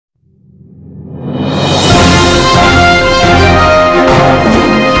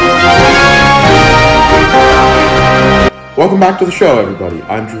Welcome back to the show, everybody.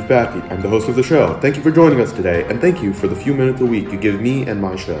 I'm Drew Batke. I'm the host of the show. Thank you for joining us today, and thank you for the few minutes a week you give me and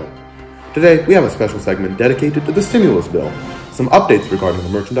my show. Today, we have a special segment dedicated to the stimulus bill, some updates regarding the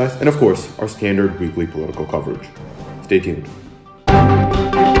merchandise, and of course, our standard weekly political coverage. Stay tuned.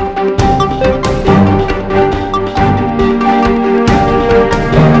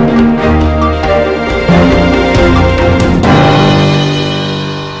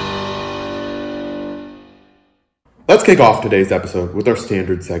 Let's kick off today's episode with our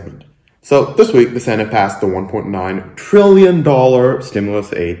standard segment. So, this week, the Senate passed the $1.9 trillion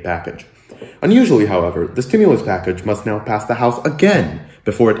stimulus aid package. Unusually, however, the stimulus package must now pass the House again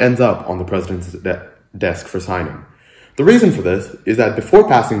before it ends up on the president's desk for signing. The reason for this is that before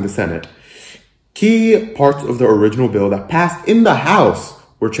passing the Senate, key parts of the original bill that passed in the House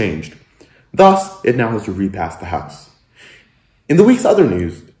were changed. Thus, it now has to repass the House. In the week's other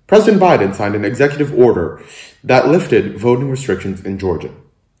news, President Biden signed an executive order that lifted voting restrictions in Georgia.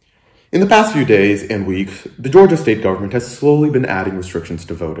 In the past few days and weeks, the Georgia state government has slowly been adding restrictions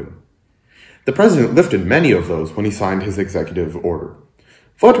to voting. The president lifted many of those when he signed his executive order.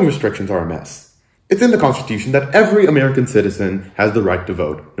 Voting restrictions are a mess. It's in the Constitution that every American citizen has the right to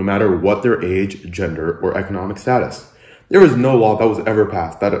vote, no matter what their age, gender, or economic status. There is no law that was ever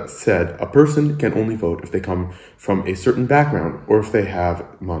passed that said a person can only vote if they come from a certain background or if they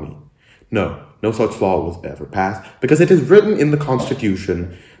have money. No such law was ever passed because it is written in the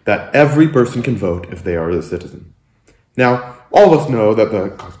Constitution that every person can vote if they are a citizen. Now, all of us know that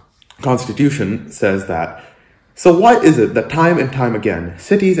the Constitution says that. So why is it that time and time again,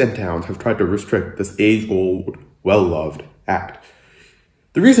 cities and towns have tried to restrict this age-old, well-loved act?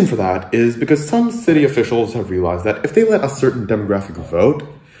 The reason for that is because some city officials have realized that if they let a certain demographic vote,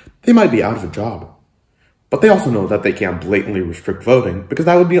 they might be out of a job. But they also know that they can't blatantly restrict voting because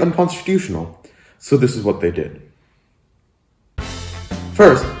that would be unconstitutional. So this is what they did.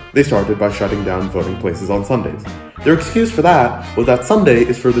 First, they started by shutting down voting places on Sundays. Their excuse for that was that Sunday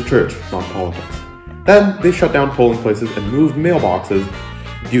is for the church, not politics. Then they shut down polling places and moved mailboxes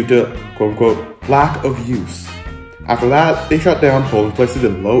due to, quote-unquote, lack of use. After that, they shut down polling places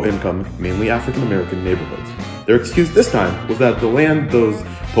in low-income, mainly African-American neighborhoods. Their excuse this time was that the land those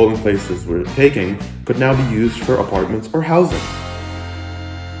polling places were taking could now be used for apartments or housing.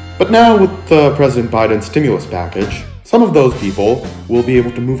 But now with President Biden's stimulus package, some of those people will be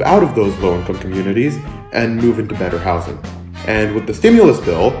able to move out of those low-income communities and move into better housing. And with the stimulus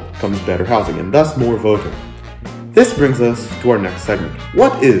bill comes better housing and thus more voting. This brings us to our next segment.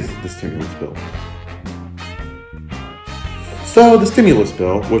 What is the stimulus bill? So the stimulus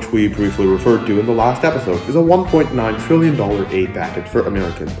bill, which we briefly referred to in the last episode, is a $1.9 trillion aid package for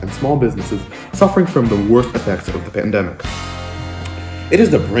Americans and small businesses suffering from the worst effects of the pandemic. It is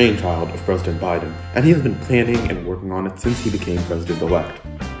the brainchild of President Biden, and he has been planning and working on it since he became president-elect.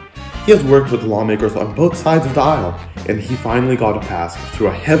 He has worked with lawmakers on both sides of the aisle, and he finally got it passed through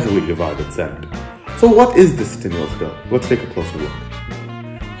a heavily divided Senate. So what is this stimulus bill? Let's take a closer look.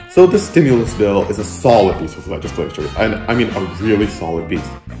 So this stimulus bill is a solid piece of legislation, and I mean a really solid piece.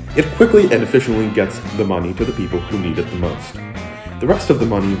 It quickly and efficiently gets the money to the people who need it the most. The rest of the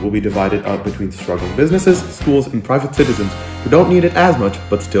money will be divided up between struggling businesses, schools, and private citizens who don't need it as much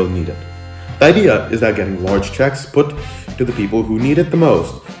but still need it. The idea is that getting large checks put to the people who need it the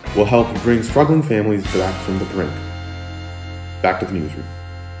most will help bring struggling families back from the brink. Back to the newsroom.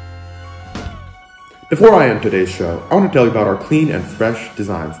 Before I end today's show, I want to tell you about our clean and fresh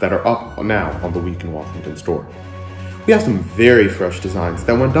designs that are up now on the Week in Washington store. We have some very fresh designs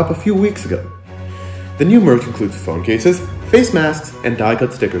that went up a few weeks ago. The new merch includes phone cases, face masks, and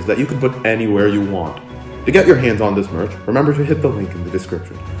die-cut stickers that you can put anywhere you want. To get your hands on this merch, remember to hit the link in the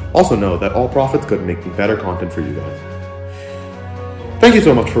description. Also know that all profits go to making better content for you guys. Thank you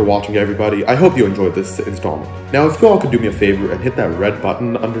so much for watching, everybody. I hope you enjoyed this installment. Now, if you all could do me a favor and hit that red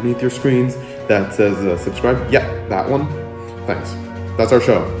button underneath your screens that says subscribe. Yeah, that one. Thanks. That's our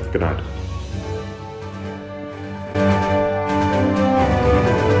show. Good night.